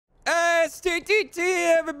STTT,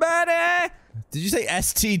 everybody. Did you say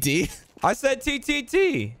STD? I said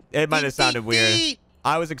TTT. It might have sounded weird.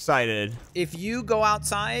 I was excited. If you go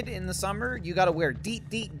outside in the summer, you gotta wear deet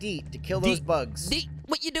to kill those bugs.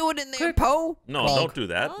 What you doing in there, Poe? No, don't do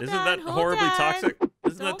that. Isn't that horribly toxic?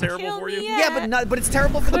 Isn't that terrible for you? Yeah, but it's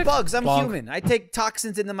terrible for the bugs. I'm human. I take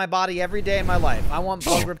toxins into my body every day of my life. I want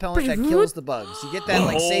bug repellent that kills the bugs. You get that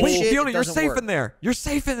like safe Wait, shit. Fiona, it you're doesn't safe work. in there. You're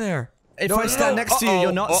safe in there. If I stand next to you,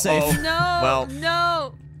 you're not safe. No,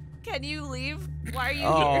 no. Can you leave? Why are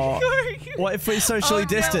you here? What if we socially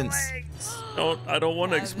distance? I don't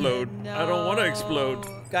want to explode. No. I don't want to explode.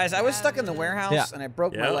 Guys, I was stuck in the warehouse and I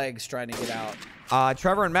broke my Yeah. legs trying to get out.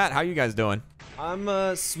 Trevor and Matt, how you guys doing?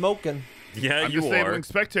 I'm smoking. Yeah, I'm you disabling are.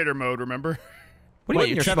 spectator mode, remember? What do you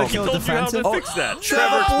mean you're Trevor smoking? killed I the told you how Phantom? to fix that.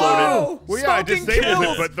 Trevor exploded. Well, yeah, I Smoking disabled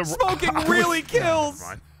kills. it, but the Smoking really kills.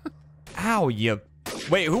 Ow, you.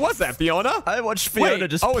 Wait, who was that? Fiona? I watched Fiona Wait,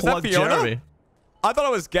 just is that plug Fiona? Jeremy. I thought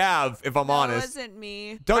it was Gav, if I'm honest. That wasn't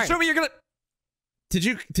me. Don't show me you're gonna.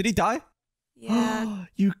 Did he die? Yeah.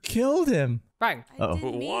 You killed him. Bang. I didn't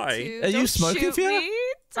mean Why? to. Are you Don't smoking, shoot Fiona? me.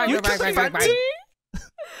 Bang, Don't bang, bang, shoot bang, bang. me.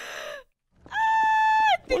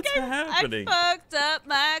 I think What's happening? I fucked up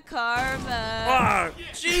my karma. Ah,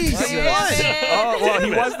 Jesus. Damn it. Oh, well,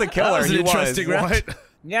 he was the killer. That was an He interesting round.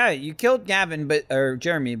 Yeah, you killed Gavin, or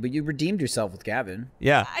Jeremy, but you redeemed yourself with Gavin.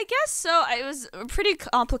 Yeah. I guess so. It was pretty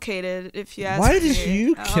complicated, if you ask me. Why did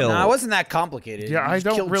you kill? No, it wasn't that complicated. Yeah, You I just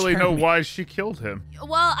don't killed really know Jeremy. why she killed him.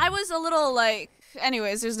 Well, I was a little like.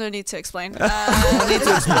 Anyways, there's no need to explain.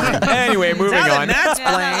 Anyway, moving Now that on. Matt's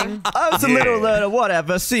playing. I was a little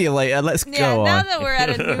whatever. See you later. Let's Yeah, go now on. that we're at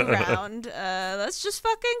a new round, let's just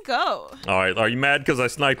fucking go. all right, are you mad because I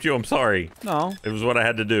sniped you? I'm sorry. No, It was what I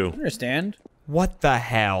had to do. I understand. What the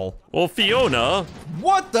hell? Well, Fiona,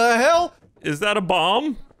 What the hell? is that a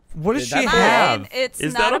bomb? What does she Fine. have? It's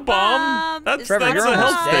Is not that a bomb? That's Trevor, that's you're a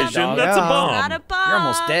almost health dead, station. dog. That's a Yeah. bomb. Not a bomb. You're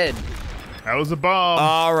almost dead. That was a bomb.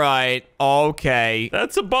 All right. Okay.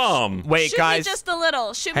 That's a bomb. Wait, Shoot guys. me just a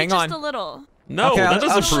little. Shoot Hang me just on. a little. No, Okay, that I'll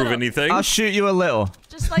doesn't shoot- prove anything. I'll shoot you a little.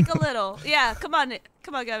 Just like a little. Yeah, come on.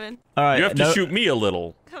 Come on, Gavin. All right. You have to no- shoot me a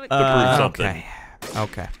little Come to prove something. Okay.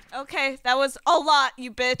 Okay. Okay, that was a lot,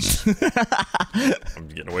 you bitch. I'm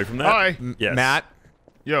getting away from that. Hi. Yes. Matt,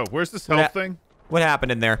 Yo, where's this What health ha- thing? what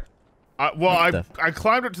happened in there? Well, the- I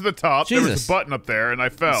climbed up to the top. There was Jesus. a button up there, and I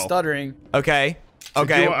fell. Stuttering. Okay. So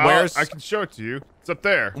Okay. go out. Where's I can show it to you. It's up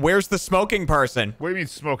there. where's the smoking person? What do you mean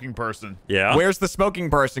smoking person? Yeah. Where's the smoking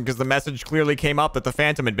person? Because the message clearly came up that the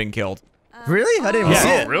Phantom had been killed. Really? I didn't even see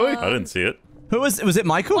Oh, it. really? I didn't see it. Who was it?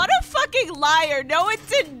 Michael? What a fucking liar. No, it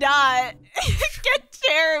did not. Get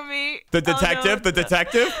Jeremy. The Oh, no, detective? The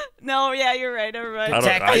detective? No, yeah, you're right. Never mind.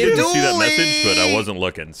 I didn't see that message, but I wasn't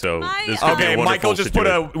looking. So My- this could be Okay, a Michael wonderful just put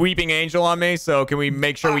a situation. weeping angel on me, so can we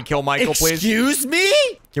make sure we kill Michael, please? Excuse me?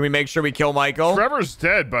 Can we make sure we kill Michael? Trevor's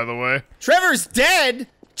dead, by the way. Trevor's dead?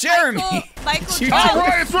 Jeremy! Michael, You- oh,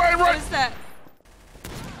 Right, it's right, what right. is that?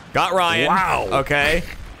 Got Ryan. Wow. Okay.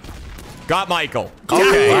 Got Michael.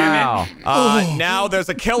 Okay. Wow. Now there's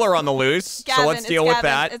a killer on the loose, Gavin, so let's it's deal with Gavin,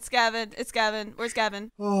 that. It's Gavin. It's Gavin. Where's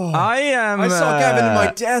Gavin? I am. I saw Gavin in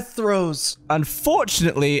my death throes.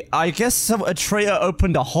 Unfortunately, I guess a traitor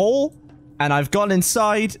opened a hole, and I've gone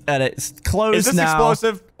inside, and it's closed Is this now.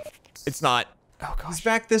 explosive? It's not. Oh, gosh. He's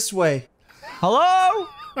back this way. Hello?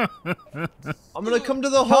 I'm gonna come to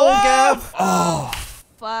the hole, Hello? Gav.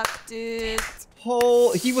 Fuck, dude.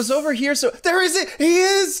 Hole. He was over here, so there is it. He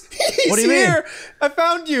is. He's What do you mean? here. I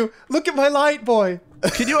found you. Look at my light, boy.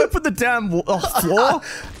 Can you open the damn floor?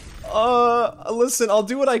 Listen, I'll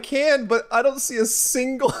do what I can, but I don't see a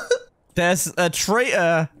single. There's a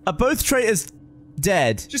traitor. Are both traitors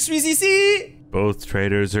dead? Just easy. Both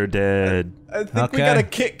traitors are dead. I think we Okay. got a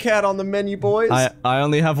Kit Kat on the menu, boys. I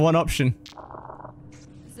only have one option.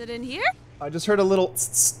 Is it in here? I just heard a little.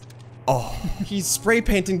 Oh, he's spray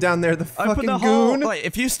painting down there. The Open fucking the hole. goon. Wait,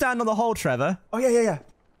 if you stand on the hole, Trevor, Oh yeah.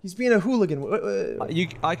 He's being a hooligan.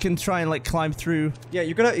 I can try and like climb through. Yeah,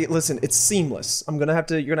 you're gonna listen. It's seamless. You're gonna have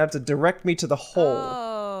to direct me to the hole.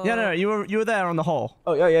 Oh. Yeah, no, you were there on the hole.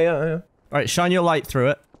 Oh yeah. All right, shine your light through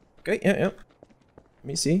it. Okay, yeah. Let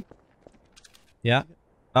me see. Yeah.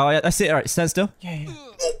 Oh yeah, that's it. All right, stand still. Yeah.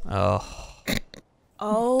 Oh.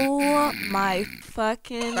 Oh my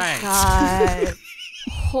fucking god.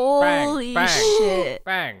 Holy shit.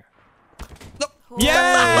 Bang.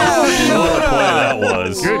 Yeah! What a play that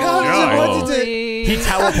was. Good God, job. what did it? He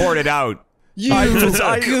teleported out. By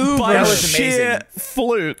That was sheer amazing.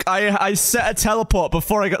 fluke, I set a teleport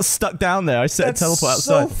before I got stuck down there. I set a teleport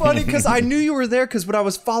outside. So funny because I knew you were there because when I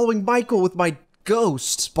was following Michael with my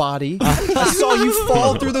ghost body, I saw you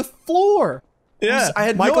fall through the floor. Yeah. I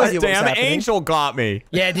had no Michael's idea what was damn happening. angel got me.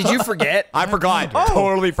 Yeah, did you forget? I forgot.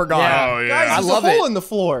 Totally forgot. Yeah. Oh, yeah. Guys, there's love a hole it. in the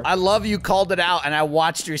floor. I love you called it out, and I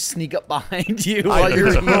watched her sneak up behind you I while you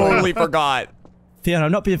were totally forgot. Fiona,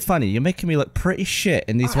 I'm not being funny. You're making me look pretty shit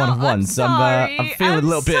in these Oh, one-on-ones. I'm I'm feeling a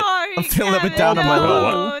little bit. sorry, I'm feeling a little bit Kevin. down on my No,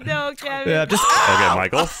 luck. no, Kevin. Yeah, just Okay,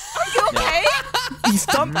 Michael. You okay? he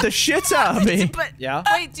stomped the shit out of me. But Yeah?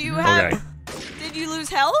 wait, do you have? Okay. Did you lose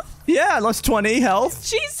health? Yeah, I lost 20 health.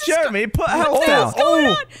 Jesus. Jeremy, put health What down. is going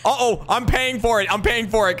on? Uh-oh, I'm paying for it. I'm paying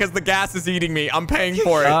for it because the gas is eating me. I'm paying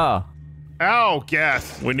for it. Oh. Ow,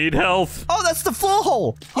 gas. We need health. Oh, that's the floor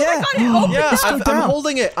hole. Yeah. God, it opened Yeah, Just go I'm down.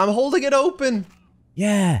 holding it. I'm holding it open.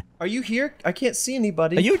 Yeah. Are you here? I can't see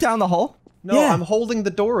anybody. Are you down the hole? No, Yeah. I'm holding the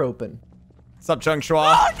door open. What's up, Chung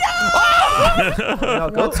Shua? I'll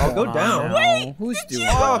go down. Wait, who's doing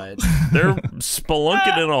what? They're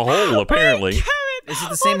spelunking in a hole, apparently. Kevin, Is it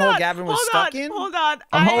the same hole Gavin was stuck in? Hold on.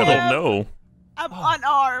 I don't know. I'm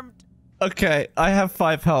unarmed. Okay, I have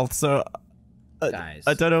 5 health, so Guys.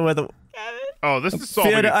 I don't know whether. Kevin. Oh, this is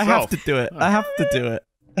solving Fiona, itself. I have to do it. I have to do it.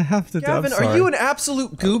 I have to do it. Gavin, I'm are sorry. you an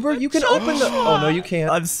absolute goober? You can open the. Oh no, you can't.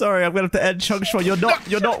 I'm sorry. I'm gonna have to end Chung Shua. You're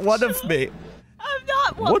not one of me. I'm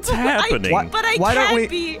not one. What's but happening? But I Why don't can we-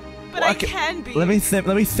 be. But Okay, I can be. Let me think.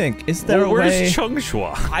 Let me think. Is there Well, a way? where's Chung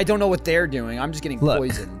Shua? I don't know what they're doing. I'm just getting Look.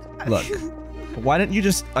 poisoned. Look. Why don't you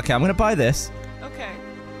just? Okay, I'm gonna buy this. Okay.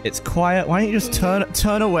 It's quiet. Why don't you just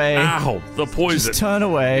turn away? Ow, the poison. Just turn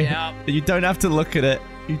away. Yeah. You don't have to look at it.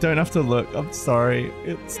 You don't have to look. I'm sorry.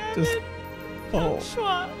 It's just. Oh,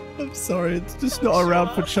 Shua. I'm sorry. It's just not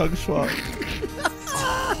around for Chung Shua.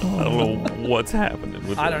 I don't know what's happening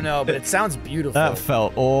with I don't know, but it sounds beautiful. That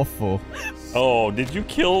felt awful. Oh, did you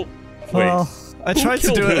kill? Wait. Well, I Who tried to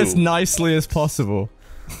do killed it as who? nicely as possible.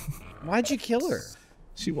 Why'd you kill her?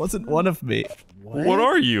 She wasn't one of me. What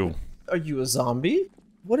are you? Are you a zombie?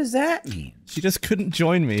 What does that mean? She just couldn't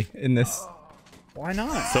join me in this. Why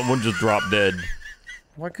not? Someone just dropped dead.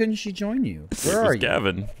 Why couldn't she join you? Where It are was you?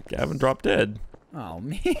 Gavin. Gavin dropped dead. Oh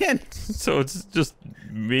man. So it's just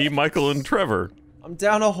me, Michael, and Trevor. I'm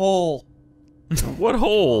down a hole. What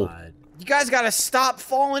hole? You guys gotta stop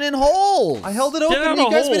falling in holes. I held it Get open. out You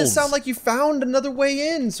of guys made it holes. sound like you found another way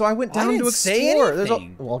in, so I went I down to didn't say explore. There's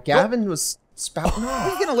anything. well, Gavin was spouting Are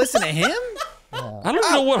off. you gonna listen to him? I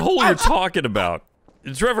don't know what hole you're talking about.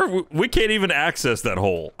 Trevor, we can't even access that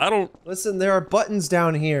hole. I don't. Listen, there are buttons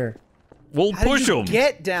down here. We'll How push did you them.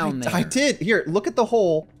 get down there? I did. Here, look at the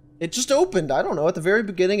hole. It just opened. I don't know. At the very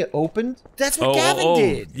beginning, it opened. That's what Gavin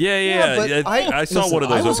did. Yeah. but I saw listen, one of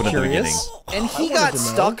those I was open at the beginning. curious. And he wanted got to know.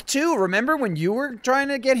 stuck too. Remember when you were trying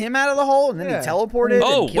to get him out of the hole and then Yeah. he teleported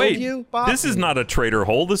Oh, and killed wait. you? This is not a traitor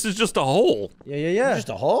hole. This is just a hole. Yeah. Just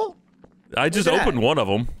a hole? I just Where's that? opened one of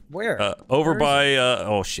them. Where? Over Where is by,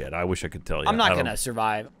 oh shit, I wish I could tell you. I'm not I don't- gonna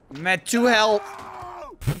survive. I'm at 2 health.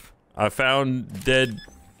 I found dead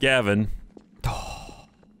Gavin.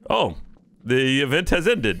 Oh, the event has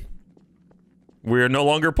ended. We are no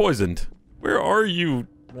longer poisoned. Where are you?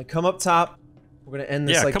 I'm gonna come up top. We're gonna end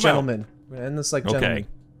this Yeah, like come out. gentlemen. We're gonna end this like Okay. gentlemen.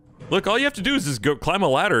 Look, all you have to do is just go climb a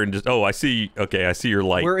ladder and just. Oh, I see. Okay, I see your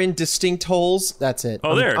light. We're in distinct holes. That's it.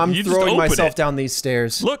 Oh, there. I'm You just throwing open myself it. down these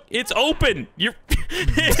stairs. Look, it's open. You're.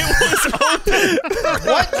 It was open.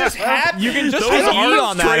 What just happened? You can just Those hit E aren't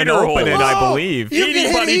on that and traitor open it, holes. I believe. You can hit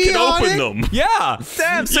Anybody E can on open it? them. Yeah.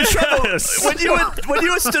 Damn, so Yes. when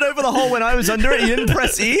you were stood over the hole when I was under it, you didn't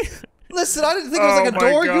press E? Listen, I didn't think it was like a Oh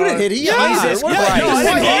my door. You God. didn't hit E. Jesus either. What Christ. about you? No, I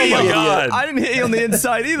didn't Why hit you you. Oh my idiot? God. I didn't hit you on the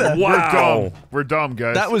inside either. Wow. We're dumb. We're dumb,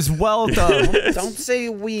 guys. That was well done. Don't say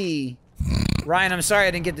we. Ryan, I'm sorry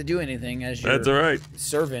I didn't get to do anything as your That's all right.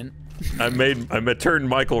 servant. I turned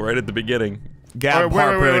Michael right at the beginning. Gab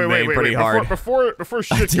harpooned me pretty hard. Before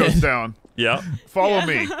shit goes down, Yeah. follow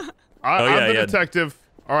me. yeah, I'm the yeah. detective.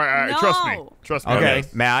 All right, No. trust me. Trust me. Okay, Okay.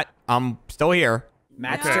 Matt, I'm still here.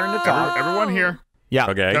 Matt's Okay. turn to talk. Everyone here. Yeah.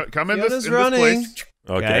 Okay. Come in Fiona's this running. place,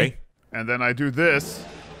 Okay. and then I do this.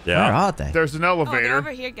 Where Yeah. are they? There's an Oh, they're elevator.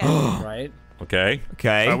 over here, guys. Right? Okay.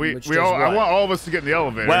 Okay. We Which we does all. I what? want all of us to get in the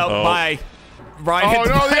elevator. well, Oh. bye. Ryan oh hit the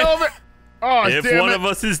no, the button. elevator! Oh If damn one it! of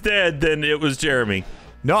us is dead, then it was Jeremy.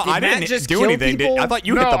 No, I Matt didn't just do kill anything. people? I thought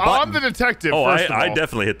you no, hit the I'm button. the detective. Oh, first of I all.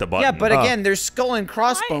 definitely hit the button. Yeah, but again, there's skull and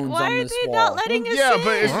crossbones Why on are this they wall. not letting us Yeah, in?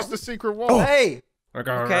 but it's just a secret wall. Hey,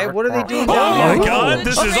 Okay, what are they doing Oh down my here? God,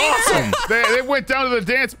 this is awesome. They went down to the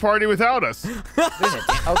dance party without us. Okay.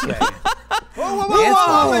 whoa, Dance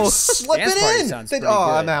I'm party. slipping Dance party in. sounds They- pretty oh,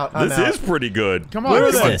 good. I'm out. I'm This out. is pretty good. Come on, Where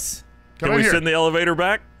is come on. this? Come Can in we here. send the elevator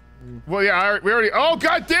back? Well, yeah, we already. Oh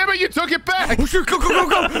God damn it! You took it back.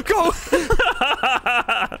 Go.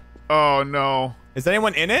 Oh no, Is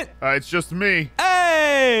anyone in it? it's just me.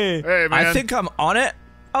 Hey! Hey man. I think I'm on it.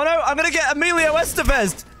 Oh no, I'm gonna get Emilio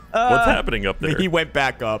Estevez. What's happening up there? He went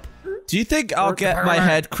back up. Do you think I'll get my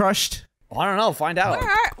head crushed? I don't know. Find out.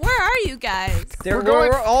 Where are you guys?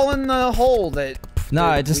 We're all in the hole that. No,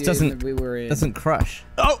 that it just doesn't. We were in. Doesn't crush.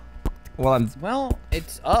 Oh. Well,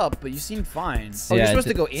 it's up, but you seem fine. Oh, Yeah, you're supposed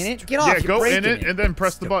to go in it? Get off. Yeah, You're go in breaking it and then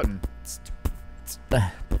press the button.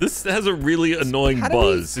 This has a really annoying How do we-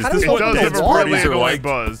 buzz. Is how do this we- what It does have Dead's a parties really are annoying like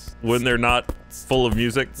buzz. when they're not full of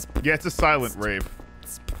music? Yeah, it's a silent rave.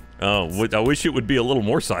 Oh, I wish it would be a little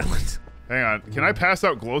more silent. Hang on. Can I pass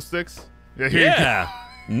out glow sticks? Yeah, here Yeah,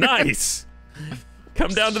 nice.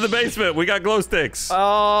 Come down to the basement. We got glow sticks.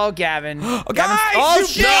 Oh, Gavin. Guys, Oh, you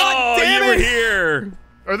shit. No, damn you were it. here. you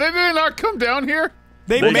go. Did they not come down here?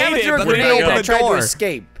 They Well, made Gavin it, threw a but they grenade didn't that open the tried to door.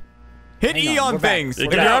 escape. Hit Hang E on, on we're back. things. Get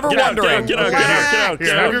If you're out, ever get out, wondering, get out, get out, get out, Here,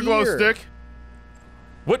 get have out. your glow Here. stick.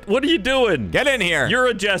 What are you doing? get in here. You're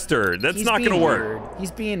a jester. That's He's not being gonna work. weird.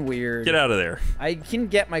 He's being weird. Get out of there. I can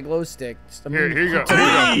get my glow stick. Here you go.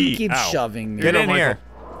 Hey! He keeps Ow. shoving me. Get Here in you go, here.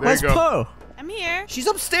 Michael. There Where's you go. Poe? I'm here. She's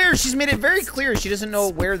upstairs. She's made it very clear she doesn't know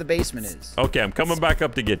where the basement is. Okay, I'm coming back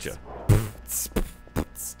up to get you.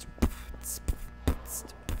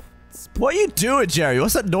 What are you doing, Jerry?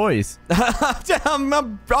 What's that noise?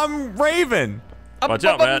 I'm Raven. Watch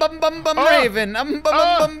out, Matt. Raven.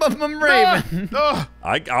 Raven. Oh,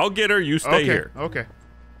 I'll get her. You stay okay. here. Okay.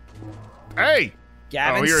 Hey.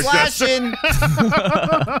 Gavin you're a jester. slashing.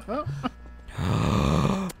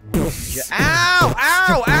 Ow!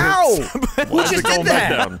 Ow! Ow! Who Why's just it going did back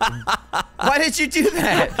that? down? Why did you do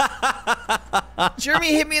that?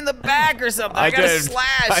 Jeremy hit me in the back or something. I got a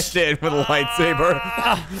slash. I did with a lightsaber.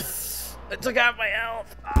 It took out my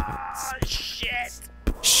health. Ah, shit.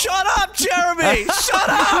 Shut up, Jeremy! Shut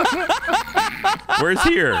up! Where's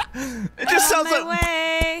here? It just On sounds my like.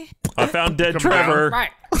 way. I found dead Come down. Trevor. Right.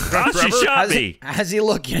 Ah, she shot me. How's he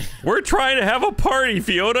looking? We're trying to have a party,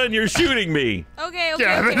 Fiona, and you're shooting me. Okay, okay,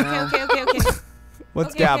 Gavin. okay.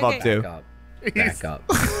 What's Okay, Gab okay, up to? Back up.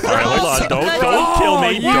 All right, hold on. Don't kill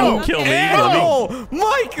me. Oh, Don't kill me. Oh,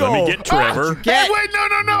 Michael! Let me get Trevor. Hey, wait, no,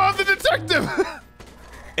 I'm the detective.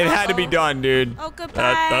 It had to be done, dude. Oh,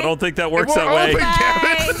 goodbye. I don't think that works won't that way. open.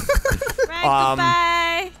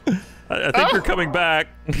 Right, goodbye. I think you're coming back.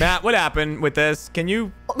 Matt, what happened with this? Can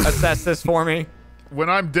you assess this for me? When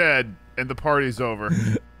I'm dead and the party's over.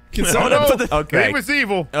 Can Oh, someone no. open the, Okay. Name is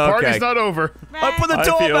evil. Party's not over. Right. open the Hi,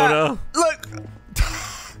 door, Fiona. Matt? Look!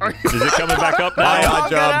 Is it coming back up now? Hi, Can't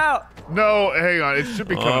get Job. out! No, hang on. It should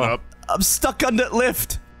be coming up. I'm stuck under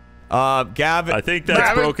lift. Gavin. I think that's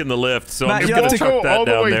Matt, broken the lift, so Matt, I'm you just have gonna to Go chuck that all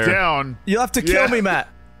the down way there. down. You'll have to kill Yeah. me, Matt.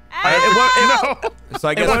 Ow! So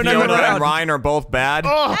I guess won't Fiona even around. and Ryan are both bad.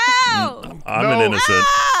 Oh, Ow! I'm No. an innocent.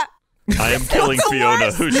 Ah! I am killing the Fiona,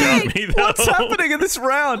 worst who shot thing? me, though. What's happening in this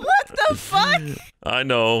round? What the fuck? I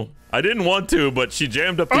know. I didn't want to, but she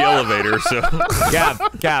jammed up the elevator, so...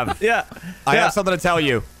 Gav. Yeah. I yeah. have something to tell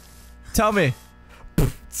you. Tell me.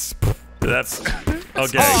 That's...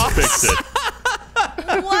 Okay, fixed it.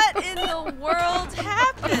 What in the world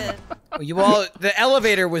happened? Well, the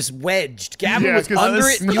elevator was wedged. Gavin Yeah, was 'cause under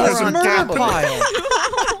I it, and you were was on a top murder of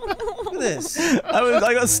it. Look at this.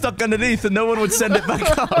 I got stuck underneath and no one would send it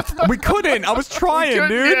back up. We couldn't. I was trying, good.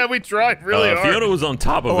 dude. Yeah, we tried really hard. Fiona was on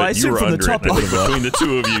top of Oh, I it. You assumed were from the under top it. I it think was between the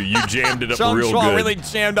two of you, you jammed it up Sean real Shaw good. really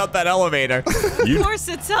jammed up that elevator. Of course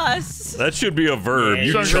it's us. That should be a verb. Yeah,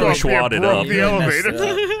 you Sean Shaw chunk-schwad it broke up. the You messed elevator.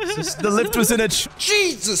 it up. The lift was in a...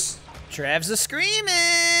 Jesus! Trev's a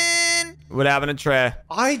screaming. What happened to Trey?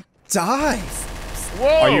 I died. Whoa.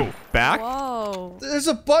 Are you back? Whoa. There's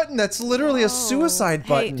a button that's literally a suicide Hey,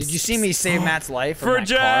 button. Did you see me save Matt's life from For that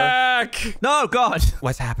car? Jack! No, God.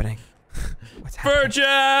 What's happening? What's happening? For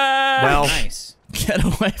Jack! Well, Nice. Get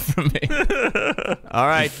away from me. all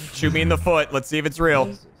right. Shoot me in the foot. Let's see if it's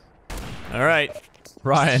real. All right.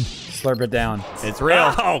 Ryan. Slurp it down. It's real.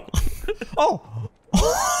 Ow! Oh.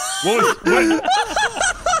 What?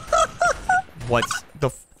 What's the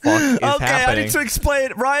fuck is Okay, I happening? need to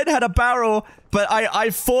explain. Ryan had a barrel, but I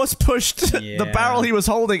force pushed the Yeah. barrel he was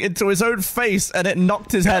holding into his own face, and it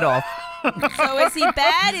knocked his head off. So is he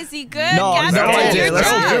bad? Is he good? No, Gavin, no do idea. your Let's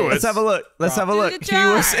job. do it. Let's have a look. Let's have a Do look. the He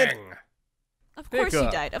was. job. Of course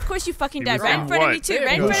you died. Of course you fucking died. was Right in in front of me what? too.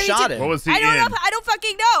 Right in Who front of me shot too. him? What was he I don't in? know. I don't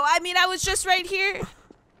fucking know. I mean, I was just right here.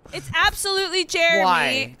 It's absolutely Jeremy.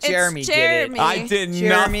 Why? It's Jeremy did it. Jeremy. I did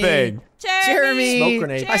Jeremy. nothing. Jeremy. Smoke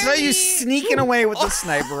grenade. I saw you Jeremy. sneaking away with the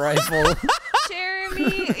sniper rifle.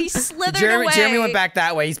 Jeremy. He slithered away. Jeremy went back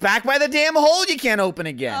that way. He's back by the damn hole you can't open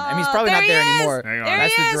again. I mean, he's probably there not there he is. anymore. Hang on. There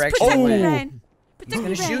That's he the is. direction Protect he me, went. Ryan. Protect me,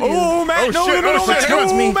 He's gonna Ryan. shoot you. Oh, Matt, Oh, no, shit, no, oh, no, shit, Matt, it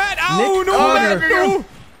was no, me. Matt, oh, no, Connor. Matt, no.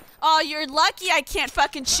 Oh, you're lucky I can't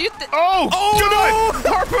fucking shoot the. Oh, God!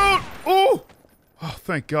 Harpoon! Ooh! Oh,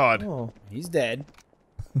 thank God. Oh. He's dead.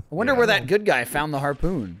 I wonder where that good guy found the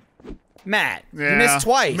harpoon. Matt, Yeah. you missed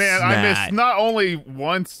twice. Man, I Matt. missed not only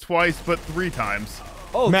once, twice, but 3 times.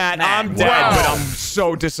 oh, Matt, I'm dead, Wow. but I'm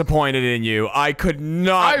so disappointed in you. I could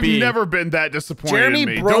not I've be. never been that disappointed Jeremy in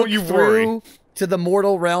me. broke Don't you worry. through to the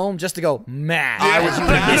mortal realm just to go, Matt. I was.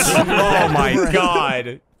 Oh my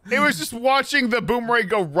God. It was just watching the boomerang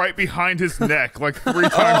go right behind his neck like 3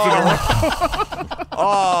 times in a row.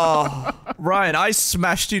 Oh, Ryan, I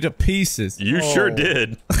smashed you to pieces. You sure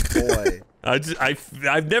did. Boy.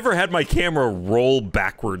 I've never had my camera roll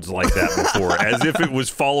backwards like that before, as if it was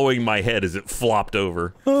following my head as it flopped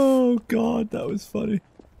over. Oh God, that was funny.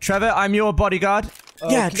 Trevor, I'm your bodyguard.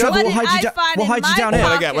 Yeah, What Trevor, What we'll did hide you. I find We'll in hide you my down What I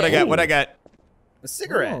here. get? What I get? What I get? A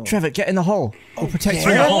cigarette. Trevor, get in the hole. We'll protect you I in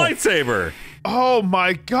the got a hole. lightsaber. Oh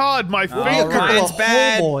my God, my Oh, finger. Ryan's of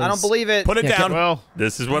bad. homeboys. I don't believe it. Put it Yeah, down. Well,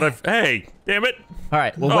 This is what I've. Hey, damn it! All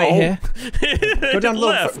right, we'll No. wait here. Go down a little.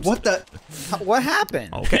 left. What the? What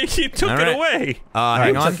happened? Okay. You took All it right. away.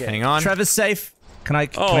 Hang on. took it? Hang on. Trevor's safe. Can I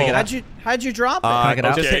Oh. get out? How'd you drop it? I get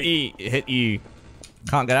out? Just hit Okay. E. Hit E.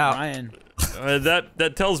 Can't get out. Ryan,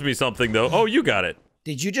 That tells me something though. Oh, you got it.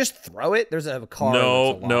 did you just throw it? There's a car.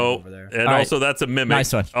 No, that's alive no, over there. and All right. also that's a mimic.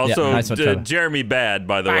 Nice one. Yeah, Also, nice one, Trevor. Jeremy Bad,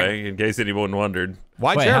 by the way, in case anyone wondered.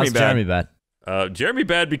 Why Wait, Jeremy how's bad? Jeremy bad? Jeremy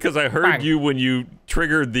Bad because I heard you when you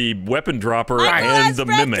triggered the weapon dropper Michael and has the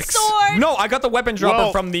red mimics. sword. No, I got the weapon dropper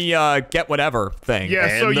Well- from the get whatever thing.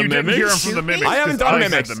 yeah, so And the you didn't hear him mimics? from the mimics. I haven't 'cause done said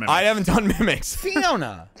mimics. the mimics. I haven't done mimics.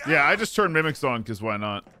 Fiona. Yeah, I just turned mimics on because why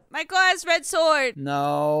not? Michael has red sword.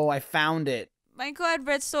 No, I found it. Michael had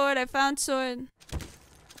red sword. I found sword.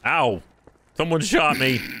 Ow! Someone shot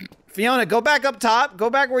me. Fiona, go back up top. Go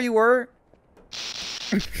back where you were.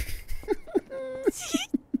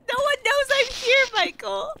 No one knows I'm here,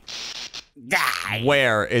 Michael. Die.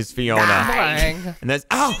 Where is Fiona? And there's.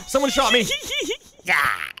 Ow! Someone shot me.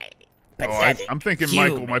 Oh, I'm thinking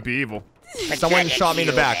Michael might be evil. Someone shot me in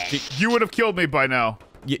the back. You would have killed me by now.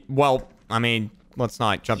 Well, I mean, let's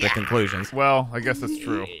not jump to conclusions. Well, I guess that's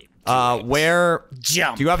true. Where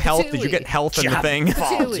Jump. do you have health? Did you get health in the thing?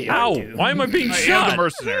 Ow! Why am I being I am the shot?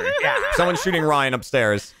 mercenary. Someone's shooting Ryan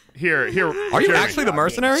upstairs. Here. Are you Jeremy. actually the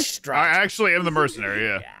mercenary? I actually am the mercenary,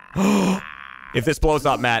 yeah. If this blows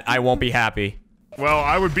up, Matt, I won't be happy. Well,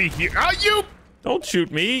 I would be here. Ah, you! Don't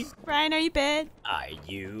shoot me. Ryan, are you bad? Are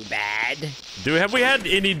you bad? Have we had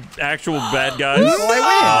any actual bad guys? You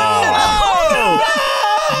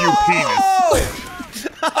penis.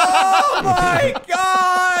 Oh my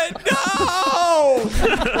God! No!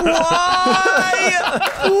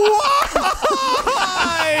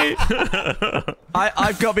 Why?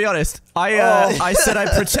 I've got to be honest. I said I'd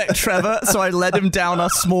protect Trevor, so I led him down a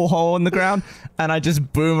small hole in the ground, and I just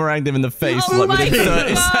boomeranged him in the face Oh like my within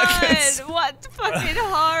 30 god! seconds. What fucking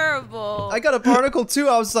horrible! I got a particle too.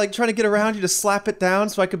 I was like trying to get around you to slap it down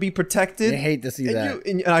so I could be protected. I hate to see and that.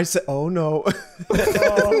 and I said, "Oh no."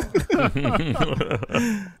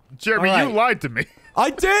 Jeremy, All right. you lied to me. I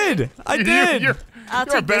did. I did. You're I'll a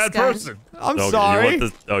take this bad gun. person. I'm Oh, sorry. You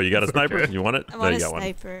want this? Oh, you got a sniper? Okay. You want it? I want you a got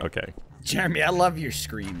sniper. one. Okay. Jeremy, I love your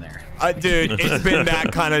scream there. Dude, it's been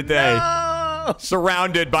that kind of day.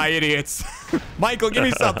 Surrounded by idiots. Michael, give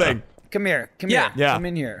me something. Come here. Come Yeah. here. Yeah. Come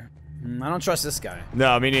in here. I don't trust this guy.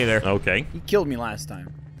 No, me neither. Okay. He killed me last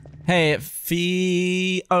time. Hey,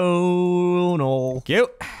 Fiona.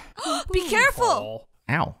 Cute. Be careful!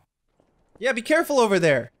 Ow. Yeah, be careful over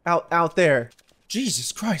there. Out there.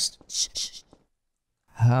 Jesus Christ.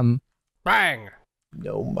 Bang!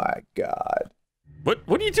 Oh my God. What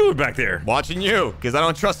are you doing back there? Watching you, because I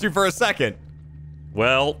don't trust you for a second.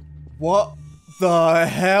 Well, What the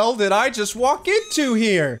hell did I just walk into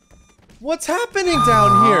here? What's happening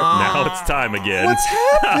down here? now it's time again. What's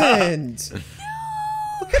happened?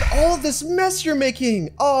 Look at all this mess you're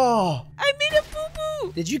making. Oh, I made a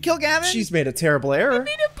boo-boo! Did you kill Gavin? she's made a terrible error.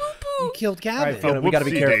 made a boo-boo! You killed All right, Gavin. Fiona, we gotta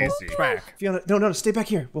be whoopsie careful. daisy. Back! Fiona, no, stay back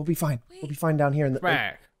here. We'll be fine. We'll be fine down here in the.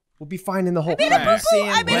 Back! We'll be fine in the hole. Let me see him.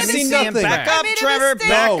 I made Let a me see him. mistake. Back I up, made a Trevor. mistake.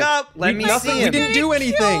 Back No. up. Let me nothing. see We him. didn't do Kill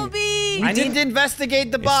anything. me! I need to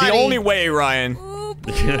investigate the It's body. the only way, Ryan.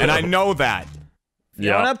 Boo-boo. And I know that.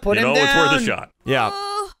 Yeah. Fiona, put you him know it's worth a down. shot. Yeah.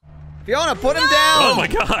 Oh, Fiona, put him down. Oh my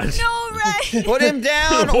gosh. no, Ryan! Put him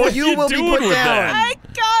down, or What you you will be doing put with down. that? I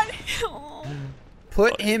got him!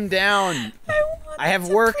 Put him down. I have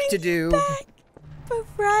work to do. Back, but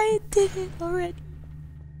Ryan did it already.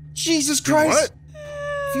 Jesus Christ.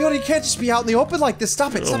 Fiona, you can't just be out in the open like this.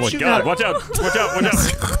 Stop it. Oh Stop my shooting god. at it. Watch out. Watch out. Watch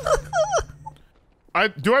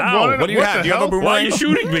out. Do I Ow, want it? what do you have? the Do you have a hell? boomerang? Why are you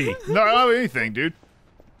shooting me? No, I don't have anything, dude.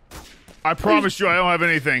 I promise you I don't have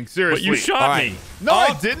anything. Seriously. But you shot All right. me. No,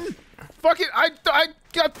 I didn't. Fuck it. I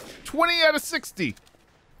got 20 out of 60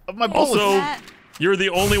 of my bullets. Also, Matt. you're the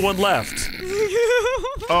only one left.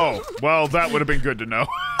 Oh, well, that would have been good to know.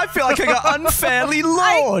 I feel like I got unfairly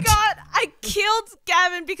lured. I killed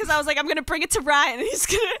Gavin because I was like, I'm gonna bring it to Ryan,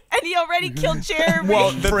 and he already killed Jeremy.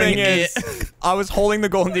 Well, the Bring thing is, I was holding the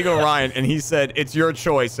Golden Eagle Ryan, and he said, "It's your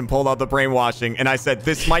choice," and pulled out the brainwashing. And I said,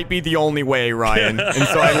 "This might be the only way, Ryan." And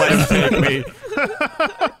so I let him take me.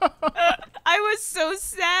 I was so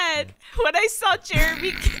sad when I saw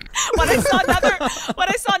Jeremy. When I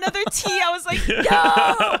saw another T, I was like,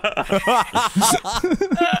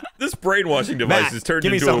 no. This brainwashing device Matt, has turned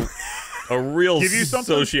give me into some. a real Give you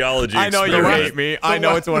something? sociology I know you experiment. hate me. I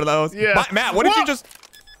know it's one of those. Yeah. Matt, what did you just?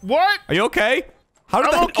 What? Are you okay? How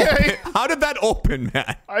did I'm that okay. open? How did that open,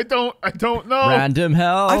 Matt? I don't know. Random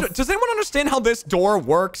health. Does anyone understand how this door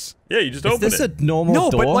works? Yeah, you just Is open this it. a normal No,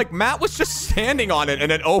 door? but like Matt was just standing on it and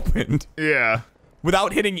it opened Yeah.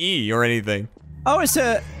 without hitting E or anything. Oh, it's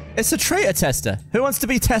a traitor tester. Who wants to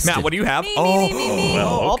be tested? Matt, what do you have? Me, oh, me, me, me, me.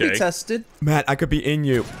 Well, I'll okay. be tested. Matt, I could be in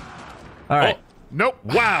you. All right, Nope.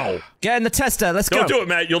 Wow. get in the tester. Let's Don't go. do it,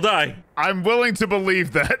 Matt. You'll die. I'm willing to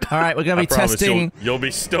believe that. All right, we're gonna I be promise testing you'll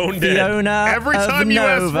be stone dead. Fiona Every of time you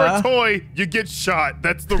ask for Nova. a toy, you get shot.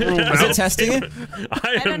 That's the rule now. Is it testing you?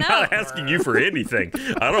 I am don't not know. asking you for anything.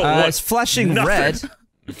 I don't want It's flashing nothing.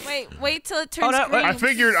 red. Wait till it turns no, green. I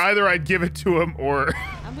figured either I'd give it to him or...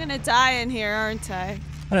 I'm gonna die in here, aren't I?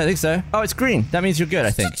 I don't think so. Oh, it's green. That means you're good,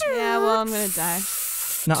 I think. Yeah, well, I'm gonna die.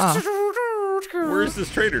 Nuh-uh. Where's this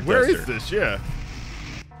traitor tester? Where is this? Yeah.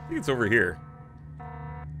 I think it's over here.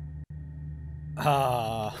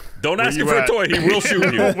 Don't Where ask you him for a at? toy. He will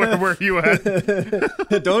shoot you. Where you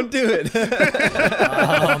at? Don't do it.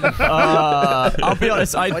 I'll be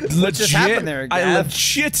honest. What just happened there, I Gav?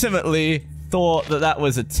 legitimately thought that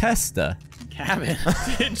was a tester. Gavin.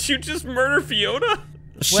 Did you just murder Fiona?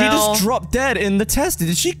 She Well- just dropped dead in the tester.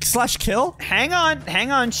 Did she slash kill? Hang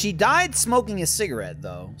on. She died smoking a cigarette,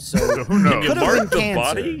 though. So Who knows? You Could have been marked the cancer.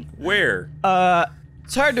 body? Where?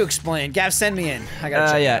 it's hard to explain. Gav, send me in. I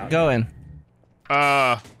gotta check it Yeah, out. go in.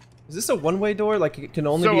 Is this a one-way door? Like it can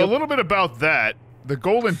only So be a little bit about that. The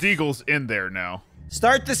Golden Deagle's in there now.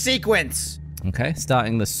 Start the sequence. Okay,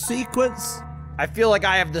 starting the sequence. I feel like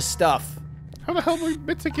I have the stuff. How the hell are we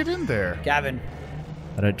meant to get in there? Gavin,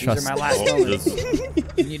 I don't these trust. are my last Oh, moments. this-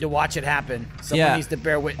 You need to watch it happen. Someone Yeah. needs to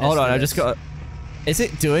bear witness. Hold on, to I this. just got. Is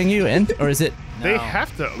it doing you in, or is it? They No.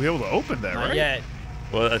 have to be able to open that, Not right? yet.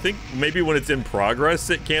 Well, I think maybe when it's in progress,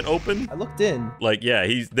 it can't open. I looked in. Like, yeah,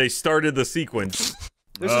 they started the sequence.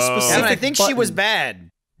 There's a Gavin, specific I think she was button. bad.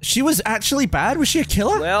 She was actually bad. Was she a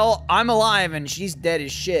killer? Well, I'm alive and she's dead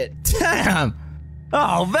as shit. Damn.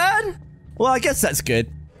 Oh man. Well, I guess that's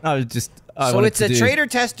good. I was just. I So wanted it's to a do- traitor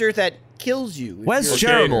tester that kills you. if Where's you're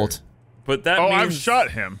a traitor. Gerald? But that Oh, means I've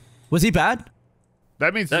shot him. Was he bad?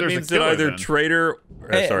 That means that there's means a that killer either then. Traitor,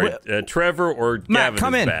 Trevor or Matt, Gavin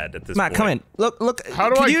come is in. bad at this Matt, point. come in. Look. How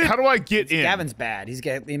do I get in? Gavin's bad. He's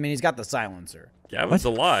got the silencer. Gavin's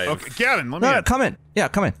alive. Okay, Gavin, let me No, in. come in. Yeah,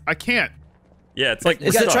 come in. I can't. Yeah, it's like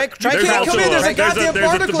It's stuck. a try There's can't also come in, there's a there's goddamn there's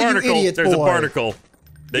barnacle, you barnacle. idiot There's a boy. barnacle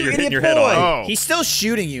that You you're hitting your idiot head boy. on. Oh. He's still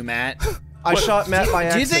shooting you, Matt. I shot Matt by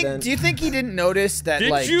Do you accident. think he didn't notice that? Did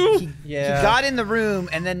like, you? He Yeah. got in the room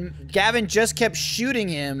and then Gavin just kept shooting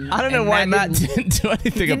him. I don't know and why Matt didn't, didn't do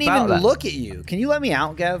anything didn't about even that. look at you. Can you let me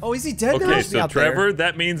out, Gav? Oh, is he dead now? Okay, me so out there. Trevor,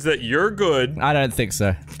 that means that you're good I don't think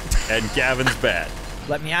so. and Gavin's bad.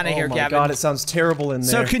 Let me out of Oh here, my Gavin. god, it sounds terrible in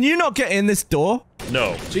So there. can you not get in this door?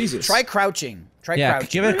 No, Jesus. Try crouching. Try Yeah, crouching.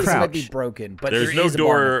 give it a This might crouch. be broken, but there's there no is a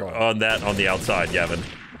door barnacle. on the outside, Gavin.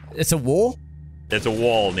 It's a wall. It's a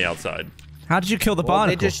wall on the outside. How did you kill the Well,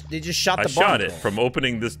 barnacle? they just shot I the shot barnacle. it from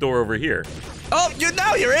opening this door over here. Oh,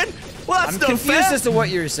 now you're in. Well, that's I'm not confused fair. as to what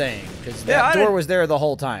you're saying because Yeah, I that door didn't- was there the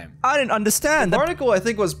whole time. I didn't understand. The barnacle, I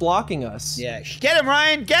think, was blocking us. Yeah, get him,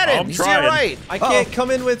 Ryan. Get him. I'm He's trying. to your right. I can't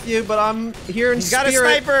come in with you, but I'm here in He's got a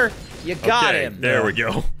spirit. sniper. You got Okay, him. there we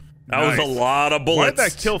go. That was a Nice. lot of Why bullets. did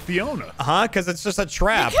that kill Fiona? Huh? Because it's just a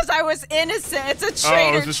trap. Because I was innocent. It's a Oh,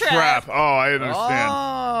 traitor it was a trap. Oh, I understand.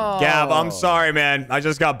 Oh. Gav, I'm sorry, man. I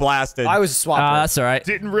just got blasted. I was swapped. That's all right.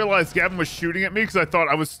 Didn't realize Gavin was shooting at me because I thought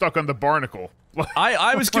I was stuck on the barnacle.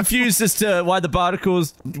 I was confused as to why the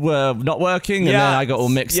barnacles were not working, and Yeah, then I got all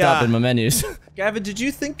mixed up yeah. in my menus. Gavin, did you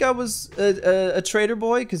think I was a traitor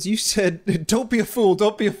boy? Because you said, don't be a fool,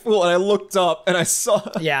 don't be a fool. And I looked up and I saw...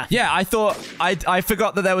 Yeah. Yeah, I thought I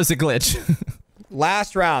forgot that there was a glitch.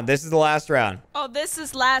 Last round. This is the last round. Oh, this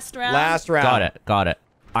is last round. Last round. Got it.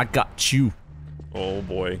 I got you. Oh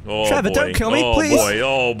boy. Oh Trevor, boy. don't kill me, oh please. Boy.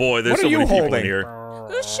 Oh boy. There's What so are you many people holding? in here.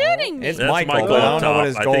 Who's shooting me? It's That's Michael. Michael I up don't know what top.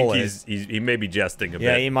 his I goal think is. he may be jesting a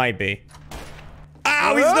Yeah, bit. he might be. Oh,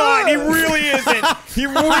 No, he's not. He really isn't. He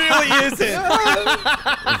really isn't.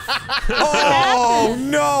 Oh,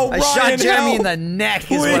 no, I Ryan, shot Jeremy help. in the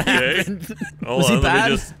neck is what Okay. happened. Hold he on, let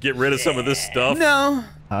bad? me just get rid of some of this stuff. No.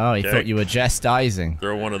 Oh, he Okay. thought you were jestizing.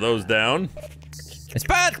 Throw one of those down. It's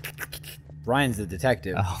bad. Ryan's the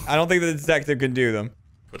detective. I don't think the detective can do them.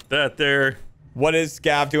 Put that there. What is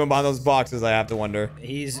Gav doing behind those boxes, I have to wonder.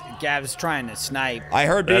 Gav's trying to snipe. I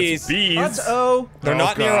heard That's bees. bees. Uh-oh. They're Oh,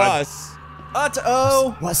 not near God. us.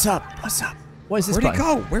 Uh-oh. What's up? What's up? What is this Where'd he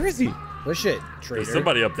button? go? Where is he? Push it, There's traitor.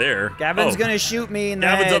 somebody up there. Gavin's Oh, gonna shoot me in the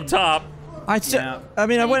Gavin's head. up top. Yeah. I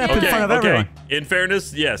mean, I went up in Okay, front of okay. everyone. In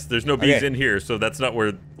fairness, yes, there's no bees Okay. in here, so that's not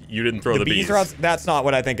where you didn't throw the, The bees are out. That's not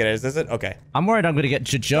what I think it is it? Okay. I'm worried I'm gonna get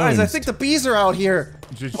Jones. Guys, I think the bees are out here.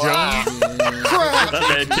 Jones,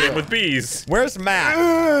 That man came with bees. Where's Matt?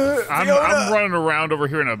 I'm running around over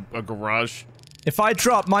here in a garage. If I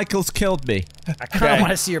drop, Michael's killed me. I kind of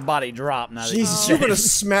want to see your body drop now. That Jesus, you're gonna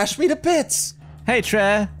smash me to bits. Hey,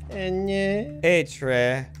 Trey. And yeah. Hey,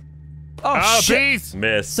 Trey. Oh, Oh, shit. bees!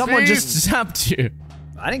 Miss. Someone Bees. just zapped you.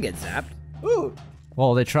 I didn't get zapped. Ooh.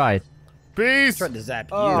 Well, they tried. Bees! Tried to zap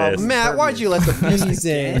you. Oh, Miss. Matt, why'd you let the bees I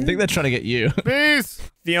in? think they're trying to get you. Bees!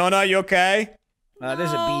 Fiona, you okay?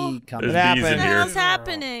 There's a bee coming. There's bees happened? in What the here. hell's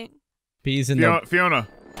happening? Bees in Fiona, the Fiona,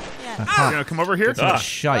 Yeah. Fiona, come over here. Ah. God,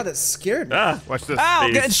 shite. that scared me. Ah, Watch this. Ow,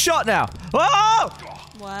 Bees. getting shot now. Oh!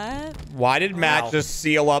 What? Why did Matt just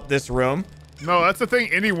seal up this room? No, that's the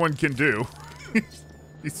thing anyone can do.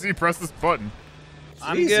 You see, press this button.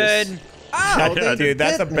 I'm Jesus. good. Ow, they Dude,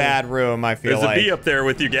 that's a bit me. bad room, I feel There's a like. bee up there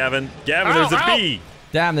with you, Gavin. Gavin, there's a Ow, ow. bee.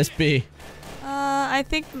 Damn this bee. I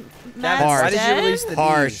think Gavin, Matt's why did you dead? release the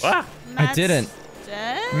Harsh. bees? Ah, Matt's didn't.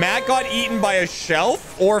 Dead? Matt got eaten by a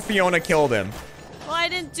shelf, or Fiona killed him. Well, I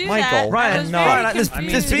didn't do Michael, that. I Ryan, was no. very Ryan, this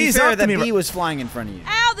confused. To be bee's fair, after the me. bee was flying in front of you.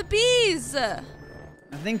 Ow, the bees! I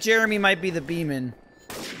think Jeremy might be the beeman.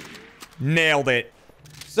 Nailed it.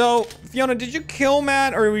 So, Fiona, did you kill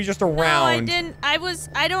Matt, or were you just around? No, I didn't.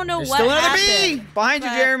 I don't know There's what still another happened. bee behind you,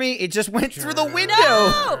 but- Jeremy. It just went through the window.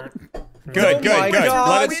 No! Good, Oh good, my good. God.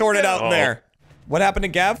 Let it sort it out in Oh. there. What happened to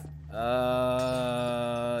Gav?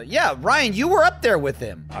 Yeah, Ryan, you were up there with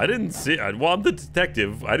him. I didn't see. Well, I'm the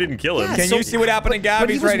detective. I didn't kill him. Yeah, Can so- you see what happened to Gav? But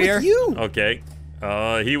he He's was right with here. you. Okay.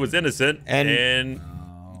 He was innocent, And- and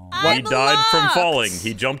he I'm died from locked. falling.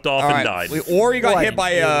 He jumped off All and right. died. Or you got What hit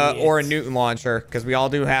by an or a idiot. Newton launcher, because we all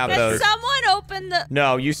do have Can those. someone open the...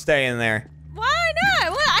 No, you stay in there. Why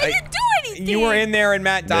not? What? I didn't do anything. You were in there, and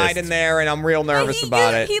Matt died in Missed. there, and I'm real But nervous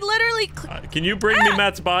about it. He literally... Can you bring me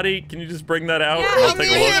Matt's body? Can you just bring that out? Yeah, I'll I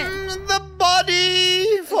take a mean- look. The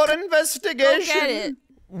body for Go investigation. get it.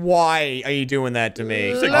 Why are you doing that to me?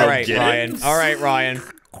 Just All go right, get it. Ryan. All right, Ryan.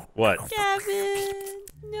 What? Gavin,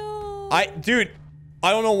 no. Dude,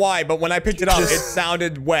 I don't know why, but when I picked it up, it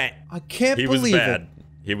sounded wet. I can't He was believe bad. it.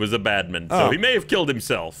 He was a bad man, Oh. so he may have killed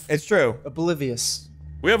himself. It's true. Oblivious.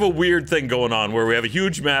 We have a weird thing going on where we have a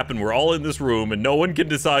huge map and we're all in this room and no one can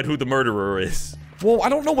decide who the murderer is. Well, I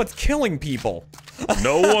don't know what's killing people.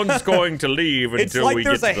 No one's going to leave It's until like we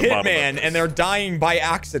there's get a to the bottom of hitman, it. and they're dying by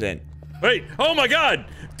accident. Wait! Oh my God!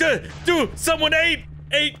 Someone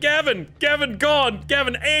ate Gavin. Gavin gone.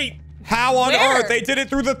 Gavin ate. How on Where? earth? They did it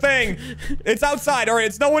through the thing. It's outside. All right,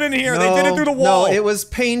 it's no one in here. They did it through the wall. No, it was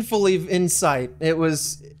painfully in sight. It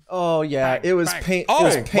was. Oh yeah, it was pain. Oh, it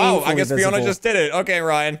was wow. painfully I guess Fiona visible. just did it. Okay,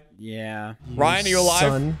 Ryan. Yeah. Ryan, are you alive?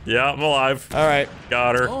 Son. Yeah, I'm alive. All right.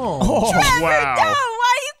 Got her. Oh. No, Wow.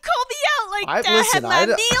 why you call me out like that? listen, I had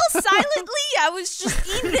my I- meal silently. I was just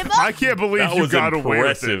eating him I up. can't believe That you was got away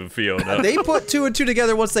with it. impressive, Fiona. They put two and two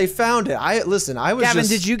together once they found it. I was Gavin, just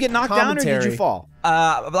did you get knocked down or did you commentary. fall?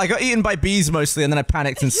 I got eaten by bees mostly, and then I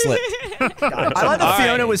panicked and slipped. I like that All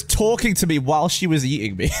Fiona right. was talking to me while she was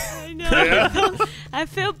eating me. I know. I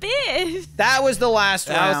feel bad. That was the last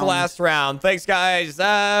round. That was the last round. Thanks, guys.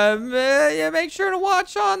 Yeah, make sure to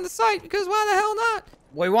watch on the site, because why the hell not?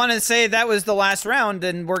 We want to say that was the last round,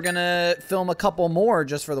 and we're going to film a couple more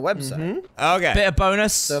just for the website. Okay. Bit of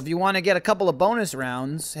bonus. So if you want to get a couple of bonus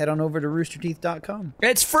rounds, head on over to roosterteeth.com.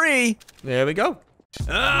 It's free. There we go.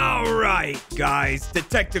 All right, guys.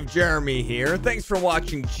 Detective Jeremy here. Thanks for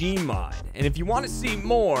watching Gmod. And if you want to see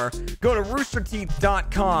more, go to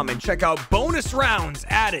roosterteeth.com and check out bonus rounds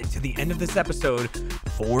added to the end of this episode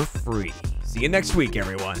for free. See you next week,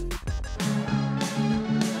 everyone.